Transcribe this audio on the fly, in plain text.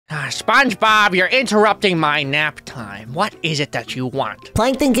SpongeBob, you're interrupting my nap time. What is it that you want?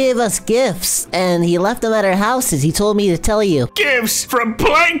 Plankton gave us gifts, and he left them at our houses. He told me to tell you. Gifts from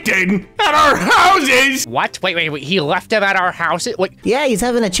Plankton at our houses? What? Wait, he left them at our houses? Wait. Yeah, he's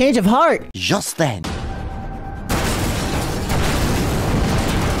having a change of heart. Just then.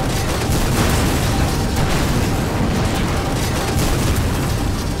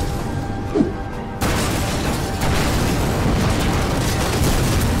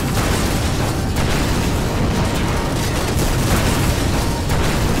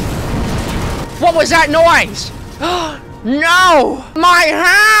 What was that noise? No! My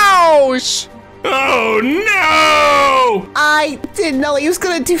house! Oh no! I didn't know he was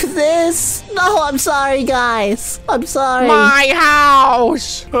gonna do this. No, I'm sorry, guys. I'm sorry. My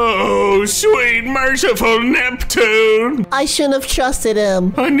house! Oh, sweet merciful Neptune! I shouldn't have trusted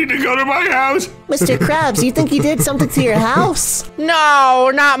him. I need to go to my house. Mr. Krabs, you think he did something to your house? No,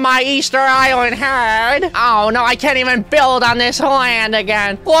 not my Easter Island head. Oh no, I can't even build on this land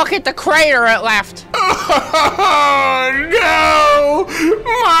again. Look at the crater it left. Oh no!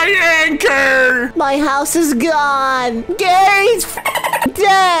 My anchor! My house is gone. Gary's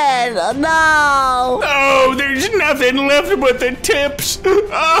dead. No. Oh, there's nothing left but the tips.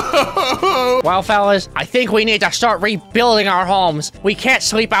 Oh. Well, fellas, I think we need to start rebuilding our homes. We can't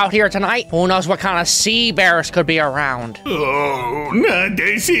sleep out here tonight. Who knows what kind of sea bears could be around. Oh, not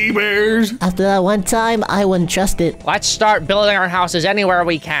the sea bears. After that one time, I wouldn't trust it. Let's start building our houses anywhere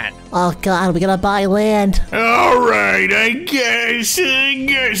we can. Oh God, we gotta buy land. All right, I guess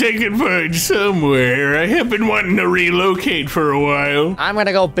I can find somewhere. I have been wanting to relocate for a while. I'm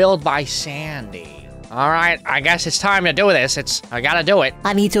gonna go build by Sandy. All right, I guess it's time to do this. I gotta do it.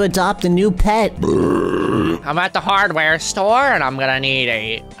 I need to adopt a new pet. I'm at the hardware store, and I'm gonna need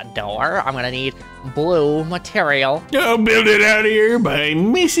a door. I'm gonna need blue material. I'll build it out here by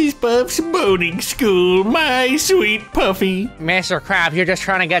Mrs. Puff's boating school, my sweet Puffy. Mr. Krab, you're just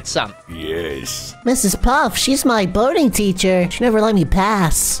trying to get some. Yes. Mrs. Puff, she's my boating teacher. She never let me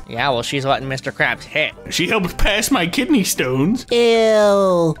pass. Yeah, well, she's letting Mr. Krabs hit. She helped pass my kidney stones.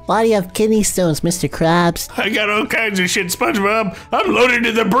 Ew. Why do you have kidney stones, Mr. Krabs? I got all kinds of shit, SpongeBob. I'm loaded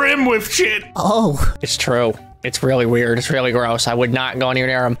to the brim with shit. Oh. It's true. It's really weird. It's really gross. I would not go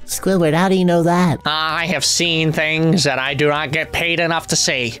near him. Squidward, how do you know that? I have seen things that I do not get paid enough to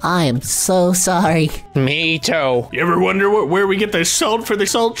see. I am so sorry. Me too. You ever wonder where we get the salt for the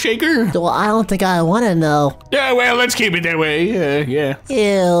salt shaker? Well, I don't think I want to know. Yeah, well, let's keep it that way. Yeah.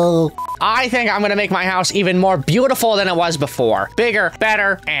 Ew. I think I'm gonna make my house even more beautiful than it was before. Bigger,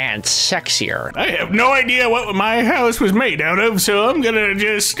 better, and sexier. I have no idea what my house was made out of, so I'm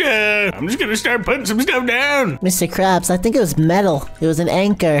just gonna start putting some stuff down. Mr. Krabs, I think it was metal. It was an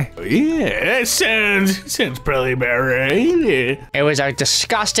anchor. Yeah, that sounds probably about right. Yeah. It was a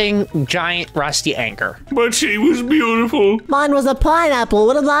disgusting, giant, rusty anchor. But she was beautiful. Mine was a pineapple.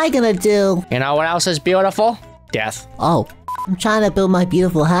 What am I gonna do? You know what else is beautiful? Death. Oh. I'm trying to build my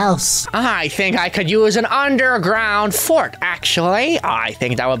beautiful house. I think I could use an underground fort, actually. I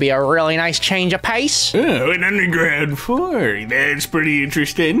think that would be a really nice change of pace. Oh, an underground fort. That's pretty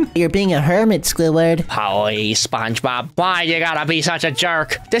interesting. You're being a hermit, Squidward. Please, SpongeBob, why you gotta be such a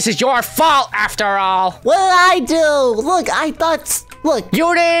jerk? This is your fault, after all. What did I do? Look, I thought... Look.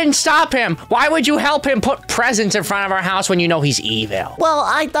 You didn't stop him. Why would you help him put presents in front of our house when you know he's evil? Well,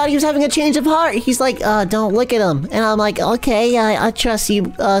 I thought he was having a change of heart. He's like, don't look at him. And I'm like, okay, I trust you,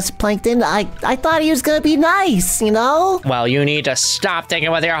 Plankton. I thought he was gonna be nice, you know? Well, you need to stop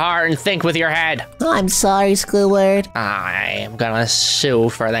thinking with your heart and think with your head. I'm sorry, Squidward. I am gonna sue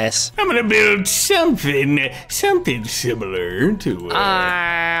for this. I'm gonna build something similar to,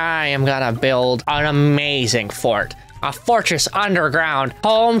 I am gonna build an amazing fort. A fortress underground,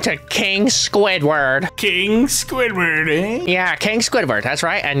 home to King Squidward. King Squidward, eh? Yeah, King Squidward, that's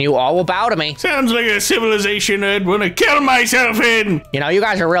right, and you all will bow to me. Sounds like a civilization I'd want to kill myself in. You know, you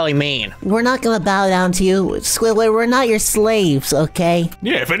guys are really mean. We're not gonna bow down to you, Squidward. We're not your slaves, okay?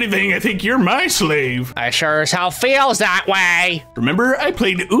 Yeah, if anything, I think you're my slave. I sure as hell feels that way. Remember, I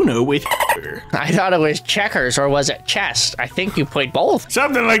played Uno with I thought it was checkers, or was it chess? I think you played both.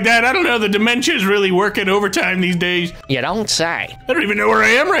 Something like that. I don't know, the dementia's really working overtime these days. You don't say. I don't even know where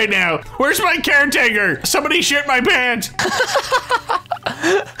I am right now. Where's my caretaker? Somebody shit my pants.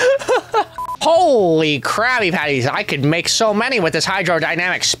 Holy Krabby Patties, I could make so many with this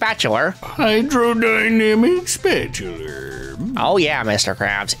hydrodynamic spatula. Hydrodynamic spatula. Oh yeah, Mr.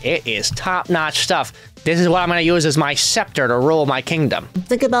 Krabs, it is top-notch stuff. This is what I'm gonna use as my scepter to rule my kingdom.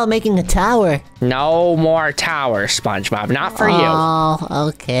 Think about making a tower. No more towers, SpongeBob, not for you. Oh,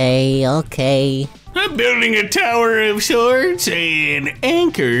 okay. I I'm building a tower of sorts, an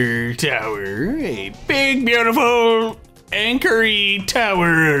anchor tower, a big, beautiful anchory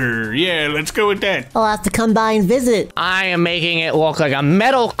tower. Yeah, let's go with that. I'll have to come by and visit. I am making it look like a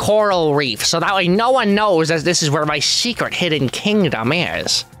metal coral reef, so that way no one knows that this is where my secret hidden kingdom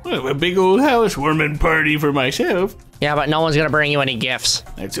is. Well, a big old housewarming party for myself. Yeah, but no one's gonna bring you any gifts.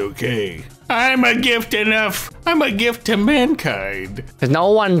 That's okay. I'm a gift enough. I'm a gift to mankind. Because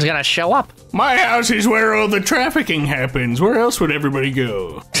no one's gonna show up. My house is where all the trafficking happens. Where else would everybody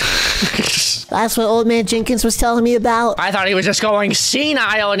go? That's what Old Man Jenkins was telling me about. I thought he was just going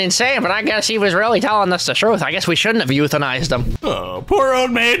senile and insane, but I guess he was really telling us the truth. I guess we shouldn't have euthanized him. Oh, poor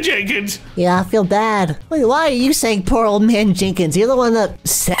Old Man Jenkins. Yeah, I feel bad. Wait, why are you saying poor Old Man Jenkins? You're the one that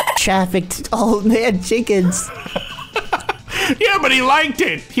trafficked Old Man Jenkins. Yeah, but he liked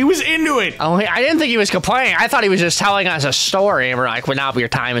it. He was into it. Oh, I didn't think he was complaining. I thought he was just telling us a story, and we're like, well, now your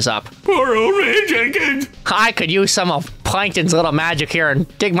time is up. Poor Old Man Jenkins. I could use some of Plankton's little magic here and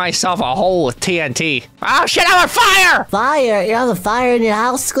dig myself a hole with TNT. Oh, shit, I'm on fire! Fire? You have a fire in your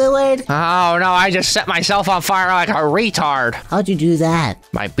house, Squidward? Oh, no, I just set myself on fire like a retard. How'd you do that?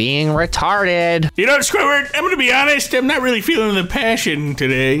 By being retarded. You know, Squidward, I'm gonna be honest, I'm not really feeling the passion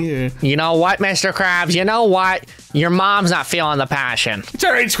today. You know what, Mr. Krabs? You know what? Your mom's not feeling the passion. It's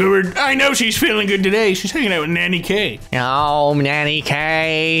all right, Squidward. I know she's feeling good today. She's hanging out with Nanny K. Oh, Nanny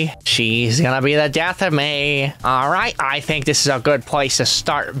K. She's gonna be the death of me. All right, I think this is a good place to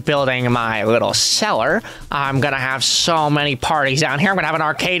start building my little cellar. I'm gonna have so many parties down here. I'm gonna have an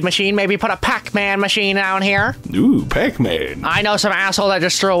arcade machine, maybe put a Pac-Man machine down here. Ooh, Pac-Man. I know some asshole that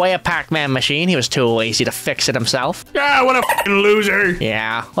just threw away a Pac-Man machine. He was too lazy to fix it himself. Ah, what a f***ing loser.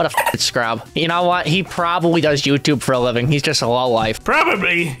 Yeah, what a f***ing scrub. You know what? He probably does YouTube for a living. He's just a lowlife.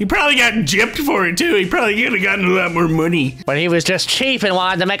 Probably. He probably got gypped for it, too. He probably could have gotten a lot more money. But he was just cheap and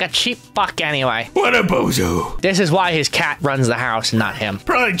wanted to make a cheap buck anyway. What a bozo. This is why his cat runs the house, not him.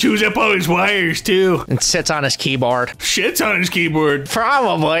 Probably chews up all his wires, too. And sits on his keyboard. Shits on his keyboard.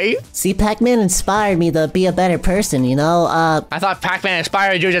 Probably. See, Pac-Man inspired me to be a better person, you know? I thought Pac-Man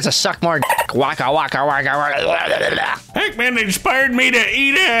inspired you just to suck more dick. Waka waka waka waka. Pac-Man inspired me to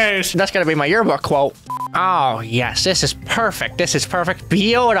eat ass. That's gonna be my yearbook quote. Oh, yes, this is perfect. This is perfect.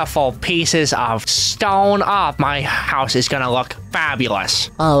 Beautiful pieces of stone. Oh, my house is gonna look fabulous.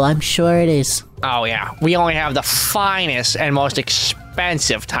 Oh, I'm sure it is. Oh, yeah. We only have the finest and most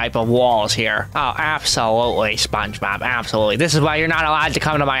expensive type of walls here. Oh, absolutely, SpongeBob. Absolutely. This is why you're not allowed to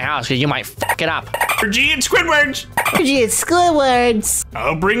come to my house, because you might fuck it up. G and Squidwards. Gee, it's Squidwards.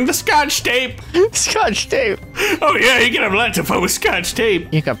 I'll bring the Scotch tape. Scotch tape. Oh, yeah, you can have lots of fun with Scotch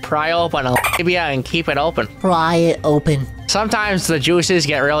tape. You can pry open a labia and keep it open. Pry it open. Sometimes the juices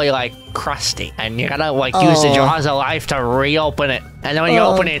get really, like, crusty, and you gotta, like, use the jaws of life to reopen it. And then when you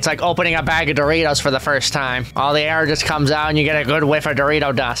open it, it's like opening a bag of Doritos for the first time. All the air just comes out, and you get a good whiff of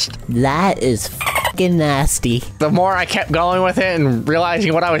Dorito dust. That is fucking nasty. The more I kept going with it and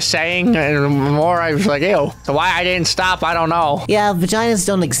realizing what I was saying, and the more I was like, ew. So why I didn't stop, I don't know. Yeah, vaginas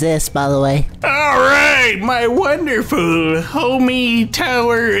don't exist, by the way. All right, my wonderful homey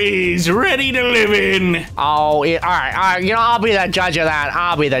tower is ready to live in. Oh, all right, you know, I'll be the judge of that.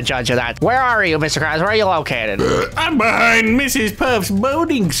 I'll be the judge of that. Where are you, Mr. Krabs? Where are you located? I'm behind Mrs. Puff's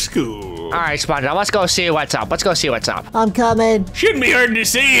boating school. All right, SpongeBob, let's go see what's up. Let's go see what's up. I'm coming. Shouldn't be hard to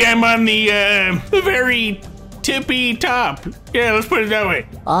see. I'm on the very tippy top. Yeah, let's put it that way.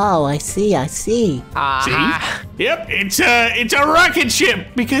 Oh, I see. See? Yep, it's a rocket ship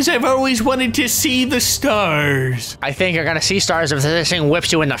because I've always wanted to see the stars. I think you're gonna see stars if this thing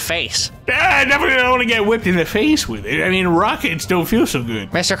whips you in the face. I definitely don't want to get whipped in the face with it. I mean, rockets don't feel so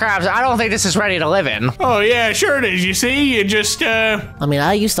good. Mr. Krabs, I don't think this is ready to live in. Oh, yeah, sure it is. You see, you just, I mean,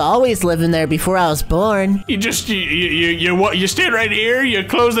 I used to always live in there before I was born. you stand right here, you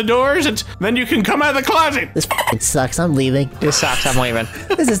close the doors, and then you can come out of the closet. This fucking sucks. I'm leaving. This sucks, I'm leaving.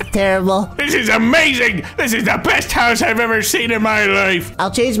 This is terrible. This is amazing. This is the best house I've ever seen in my life.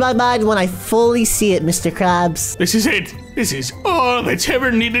 I'll change my mind when I fully see it, Mr. Krabs. This is it. This is all that's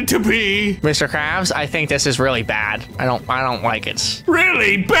ever needed to be. Mr. Krabs, I think this is really bad. I don't like it.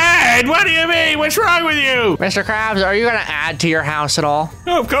 Really bad? What do you mean? What's wrong with you? Mr. Krabs, are you gonna add to your house at all?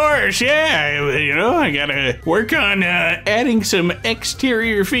 Of course, yeah. You know, I gotta work on adding some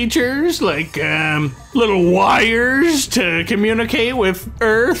exterior features like little wires to communicate with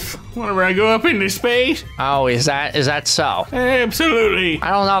Earth whenever I go up into space. Oh, is that so? Absolutely. I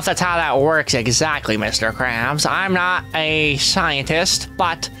don't know if that's how that works exactly, Mr. Krabs. I'm not a scientist,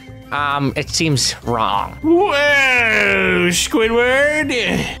 but it seems wrong. Well, Squidward,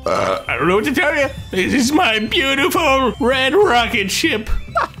 I don't know what to tell you. This is my beautiful red rocket ship.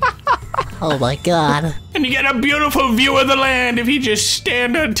 Oh my god. And you get a beautiful view of the land if you just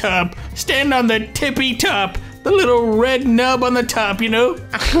stand on top. Stand on the tippy top. The little red nub on the top, you know?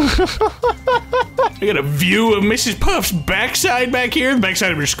 I got a view of Mrs. Puff's backside back here. The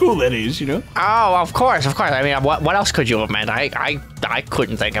backside of her school, that is, you know? Oh, of course. I mean, what else could you have meant? I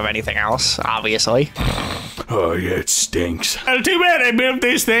couldn't think of anything else, obviously. Oh, yeah, it stinks. Too bad I built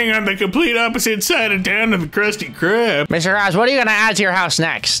this thing on the complete opposite side of town of the Krusty Krab. Mr. Krabs, what are you gonna add to your house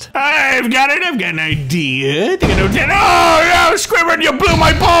next? I've got an idea. Oh, no, Squidward, you blew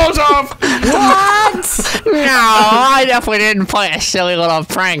my balls off! What? No, I definitely didn't play a silly little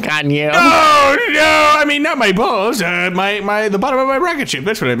prank on you. Oh, no, I mean, not my balls, the bottom of my rocket ship,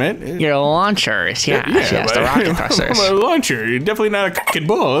 that's what I meant. Your launchers, yes, the rocket thrusters. My launcher, you're definitely not a cooking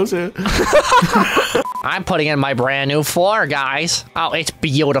balls. I'm putting in my brand new floor, guys. Oh, it's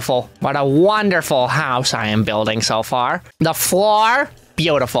beautiful. What a wonderful house I am building so far. The floor,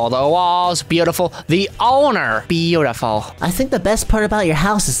 beautiful. The walls, beautiful. The owner, beautiful. I think the best part about your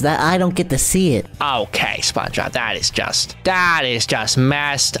house is that I don't get to see it. Okay, SpongeBob, that is just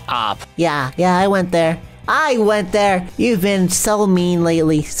messed up. Yeah, I went there. You've been so mean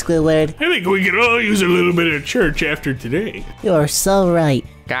lately, Squidward. I think we could all use a little bit of church after today. You're so right.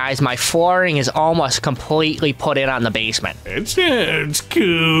 Guys, my flooring is almost completely put in on the basement. That sounds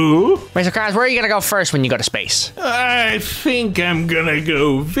cool. Mr. Krabs, where are you gonna go first when you go to space? I think I'm gonna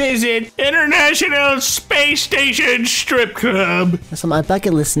go visit International Space Station Strip Club. That's on my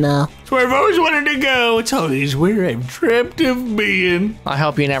bucket list now. It's where I've always wanted to go. It's always where I've dreamt of being. I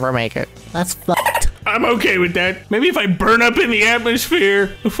hope you never make it. That's fucked. I'm okay with that. Maybe if I burn up in the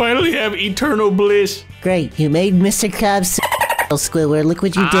atmosphere, I'll finally have eternal bliss. Great, you made Mr. Krabs Squidward, look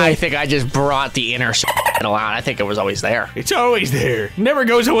what you did. I think I just brought the inner out. I think it was always there. It's always there. Never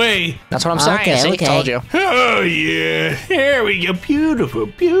goes away. That's what I'm saying. Okay, See, okay. told you. Oh, yeah. There we go. Beautiful,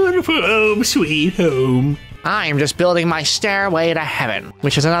 beautiful home, sweet home. I am just building my stairway to heaven,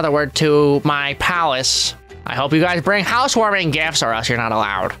 which is another word to my palace. I hope you guys bring housewarming gifts or else you're not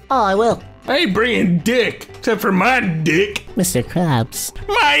allowed. Oh, I will. I ain't bringing dick, except for my dick. Mr. Krabs.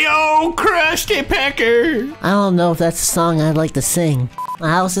 My old Krusty Pecker. I don't know if that's a song I'd like to sing. My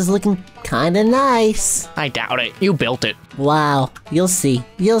house is looking kinda nice. I doubt it. You built it. Wow, you'll see.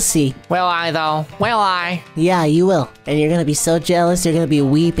 You'll see. Will I, though? Will I? Yeah, you will. And you're gonna be so jealous, you're gonna be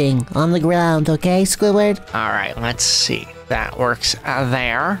weeping on the ground, okay, Squidward? All right, let's see. That works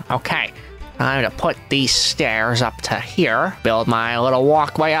there. Okay. Time to put these stairs up to here. Build my little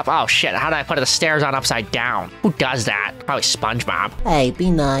walkway up. Oh shit, how did I put the stairs on upside down? Who does that? Probably SpongeBob. Hey,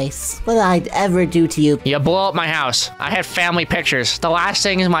 be nice. What did I ever do to you? You blew up my house. I had family pictures. The last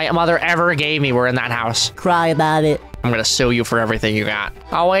things my mother ever gave me were in that house. Cry about it. I'm gonna sue you for everything you got.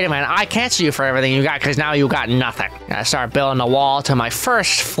 Oh, wait a minute. I can't sue you for everything you got because now you got nothing. Gotta start building the wall to my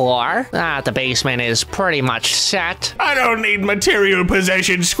first floor. The basement is pretty much set. I don't need material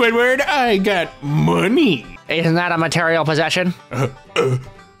possessions, Squidward. I got money. Isn't that a material possession? The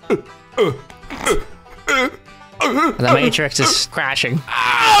Matrix is crashing.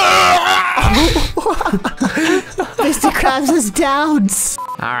 Mr. Krabs is down.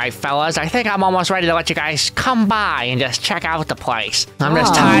 All right, fellas, I think I'm almost ready to let you guys come by and just check out the place. I'm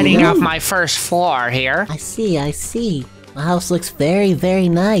just tidying up my first floor here. I see. My house looks very, very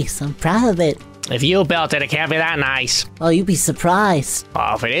nice. I'm proud of it. If you built it, it can't be that nice. Oh, you'd be surprised.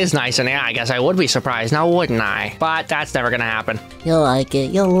 Oh, if it is nice, then yeah, I guess I would be surprised, now wouldn't I? But that's never gonna happen. You'll like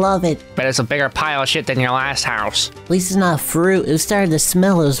it. You'll love it. But it's a bigger pile of shit than your last house. At least it's not fruit. It started to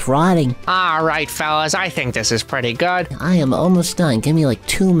smell. It was rotting. All right, fellas, I think this is pretty good. I am almost done. Give me like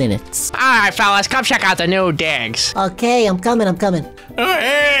 2 minutes. All right, fellas, come check out the new digs. Okay, I'm coming. Oh,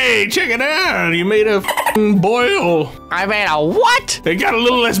 hey, check it out. You made a f***ing boil. I made a what? It got a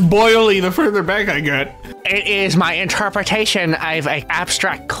little less boily the further back I got. It is my interpretation of an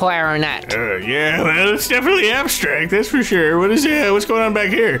abstract clarinet. Yeah, well, it's definitely abstract, that's for sure. What's going on back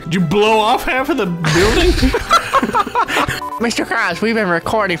here? Did you blow off half of the building? Mr. Krabs, we've been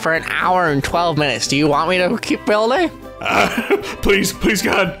recording for 1 hour and 12 minutes. Do you want me to keep building? Please,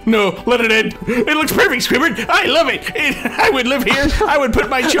 God, no, let it end. It looks perfect, Squidward. I love it. I would live here. I would put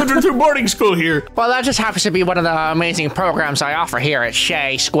my children through boarding school here. Well, that just happens to be one of the amazing programs I offer here at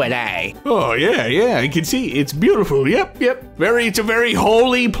Shea Squid A. Oh, yeah, I can see. It's beautiful. Yep. It's a very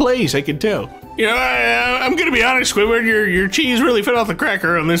holy place, I can tell. You know, I'm gonna be honest, Squidward, your cheese really fell off the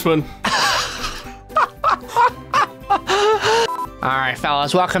cracker on this one. All right,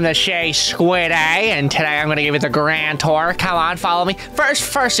 fellas, welcome to Shea Squid A, and today I'm gonna give you the grand tour. Come on, follow me.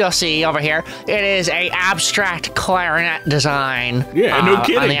 First you'll see over here, it is a abstract clarinet design. Yeah, no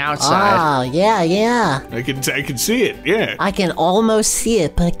kidding. On the outside. Oh, yeah. I can see it, yeah. I can almost see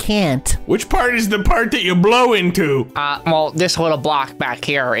it, but I can't. Which part is the part that you blow into? Well, this little block back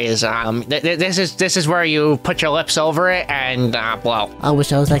here is, this is where you put your lips over it and, blow. I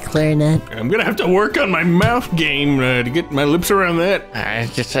wish I was that clarinet. I'm gonna have to work on my mouth game to get my lips around that.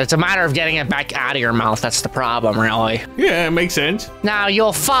 It's a matter of getting it back out of your mouth. That's the problem, really. Yeah, it makes sense. Now,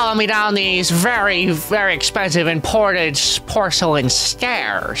 you'll follow me down these very, very expensive imported porcelain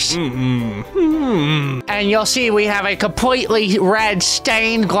stairs. And you'll see we have a completely red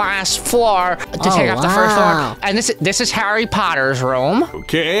stained glass floor to take up the first floor. And this is Harry Potter's room.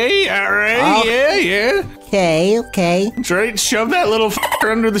 Okay, all right, yeah. Okay. That's right, shove that little f***er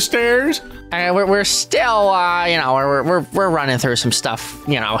under the stairs. And we're still, we're running through some stuff,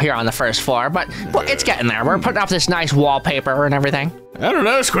 here on the first floor, but it's getting there. We're putting up this nice wallpaper and everything. I don't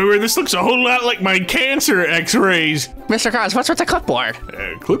know, Squidward, this looks a whole lot like my cancer x-rays. Mr. Krabs, what's with the clipboard?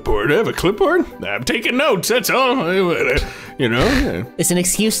 Clipboard? I have a clipboard? I'm taking notes, that's all. It's an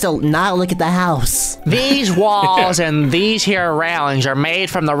excuse to not look at the house. These walls and these here railings are made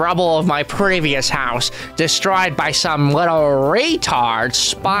from the rubble of my previous house, destroyed by some little retard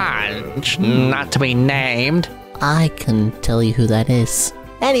sponge, not to be named. I can tell you who that is.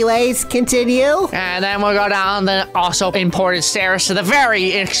 Anyways, continue. And then we'll go down the also imported stairs to the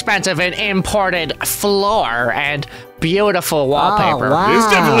very expensive and imported floor and beautiful wallpaper. Oh, wow. This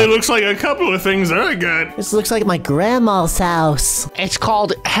definitely looks like a couple of things that I got. This looks like my grandma's house. It's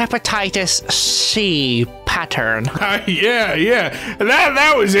called Hepatitis C pattern. Yeah.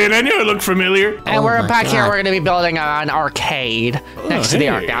 That was it. I knew it looked familiar. And we're back here. We're going to be building an arcade next to the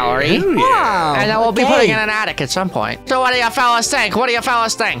art gallery. Wow. And then we'll be putting in an attic at some point. So what do you fellas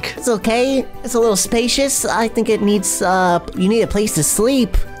think? It's okay. It's a little spacious. I think it needs, you need a place to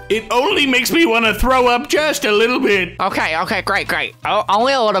sleep. It only makes me want to throw up just a little bit. Okay, great.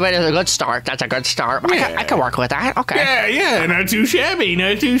 Only a little bit is a good start. That's a good start. Yeah. I can work with that. Okay. Yeah, not too shabby.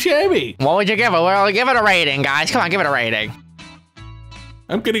 What would you give it? Well, give it a rating, guys. Come on, give it a rating.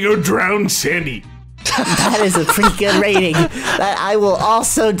 I'm gonna go drown Sandy. That is a pretty good rating. I will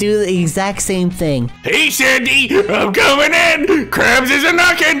also do the exact same thing. Hey, Sandy, I'm coming in. Krabs is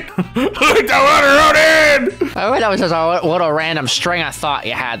a-knocking. Let the water on in. That was just a little random string of thought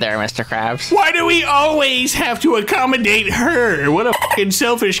you had there, Mr. Krabs. Why do we always have to accommodate her? What a fucking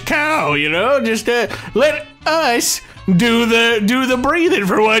selfish cow, Just let us do the breathing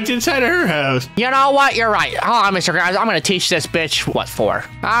for once inside of her house. You know what? You're right. Hold on, Mr. Krabs. I'm gonna teach this bitch what for.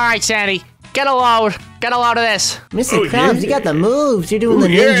 All right, Sandy. Get a load of this. Mr. Krabs, you got the moves. You're doing the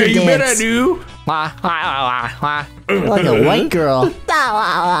ninja dance. You bet I do. You're like a white girl.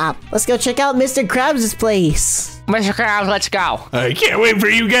 Let's go check out Mr. Krabs' place. Mr. Krabs, let's go. I can't wait for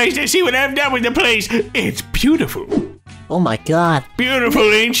you guys to see what I've done with the place. It's beautiful. Oh my god.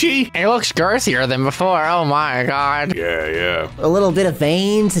 Beautiful, ain't she? It looks girthier than before. Oh my god. Yeah. A little bit of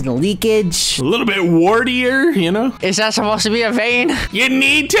veins and leakage. A little bit wartier, Is that supposed to be a vein? You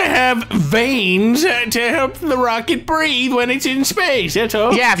need to have veins to help the rocket breathe when it's in space, that's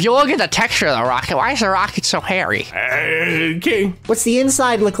all. Yeah, if you look at the texture of the rocket, why is the rocket so hairy? Okay. What's the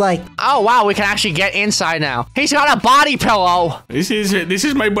inside look like? Oh wow, we can actually get inside now. He's got a body pillow. This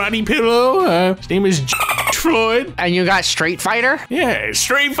is my body pillow. His name is Floyd. And you got Street Fighter? Yeah,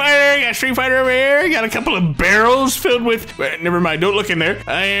 Street Fighter. Got Street Fighter over here. Got a couple of barrels filled with. Never mind. Don't look in there.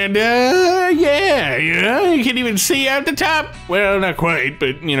 And you can even see out the top. Well, not quite,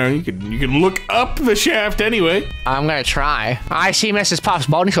 but you can look up the shaft anyway. I'm gonna try. I see Mrs. Puff's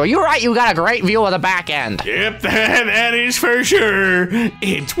boating school. You're right. You got a great view of the back end. Yep, that is for sure.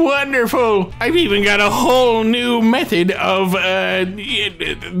 It's wonderful. I've even got a whole new method of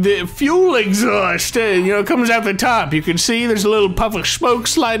the fuel exhaust. Comes out the top. You can see there's a little puff of smoke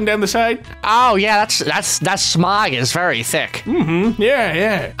sliding down the side. Oh yeah, that smog is very thick.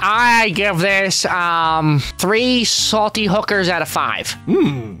 Yeah. I give this 3 salty hookers out of 5.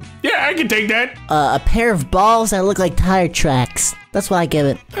 Yeah, I can take that. A pair of balls that look like tire tracks. That's what I give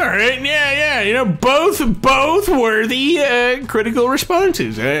it. All right, yeah. Both worthy critical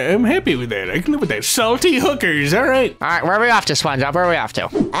responses. I'm happy with that. I can live with that. Salty hookers. All right. All right, where are we off to, SpongeBob? Where are we off to?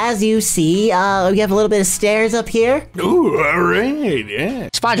 As you see, we have a little bit of stairs up here. Ooh, all right, yeah.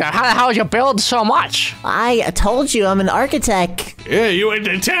 SpongeBob, how the hell did you build so much? I told you I'm an architect. Yeah, you went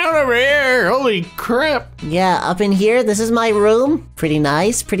to town over here. Holy crap. Yeah, up in here, this is my room. Pretty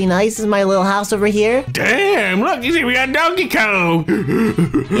nice. This is my little house over here. Damn, look, you see, we got Donkey Kong.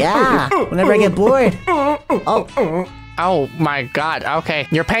 Yeah, whenever I get bored. Oh, Oh my god, okay.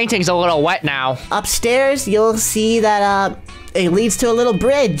 Your painting's a little wet now. Upstairs, you'll see that it leads to a little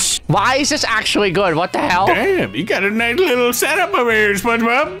bridge. Why is this actually good? What the hell? Damn, you got a nice little setup over here,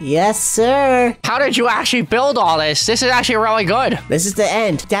 SpongeBob. Yes, sir. How did you actually build all this? This is actually really good. This is the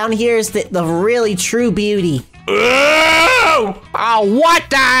end. Down here is the really true beauty. Oh! Oh, what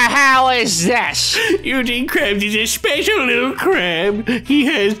the hell is this? Eugene Krabs is a special little crab. He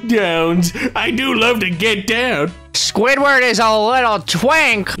has downs. I do love to get down. Squidward is a little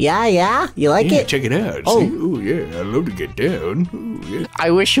twink. Yeah? You like Yeah, it? check it out. Oh. See? Ooh, yeah, I love to get down. Ooh, yeah. I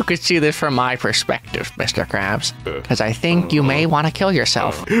wish you could see this from my perspective, Mr. Krabs. Because I think you may want to kill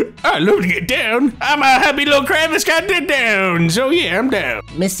yourself. I love to get down. I'm a happy little crab that's got the down. So yeah, I'm down.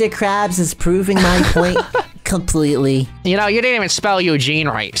 Mr. Krabs is proving my point completely. You know, you didn't even spell Eugene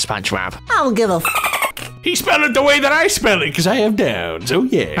right, SpongeBob. I don't give a He spelled it the way that I spell it, because I have downs. Oh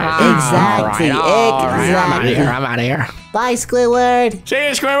yeah. Exactly. I'm out of here. Bye, Squidward. See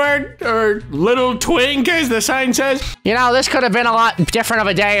you, Squidward, or little twink, as the sign says. You know, this could have been a lot different of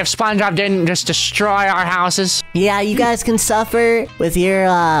a day if SpongeBob didn't just destroy our houses. Yeah, you guys can suffer with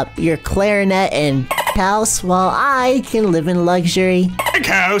your clarinet and house while I can live in luxury. Cock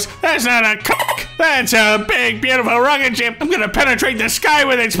house? That's not a cock. That's a big, beautiful rocket ship. I'm gonna penetrate the sky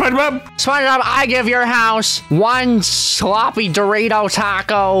with it, SpongeBob. SpongeBob, I give your house one sloppy Dorito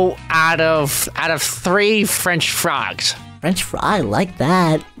taco out of 3 French frogs. French fry, I like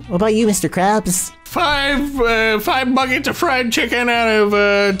that. What about you, Mr. Krabs? 5 buckets of fried chicken out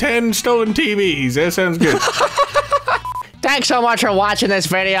of 10 stolen TVs. That sounds good. Thanks so much for watching this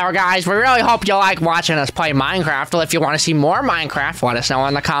video, guys. We really hope you like watching us play Minecraft. Well, if you want to see more Minecraft, let us know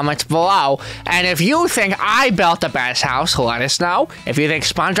in the comments below. And if you think I built the best house, let us know. If you think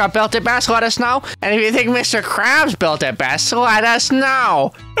SpongeBob built it best, let us know. And if you think Mr. Krabs built it best, let us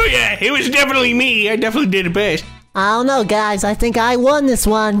know. Oh yeah, it was definitely me. I definitely did it best. I don't know, guys. I think I won this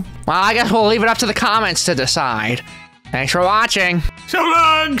one. Well, I guess we'll leave it up to the comments to decide. Thanks for watching. So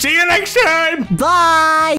long. See you next time. Bye!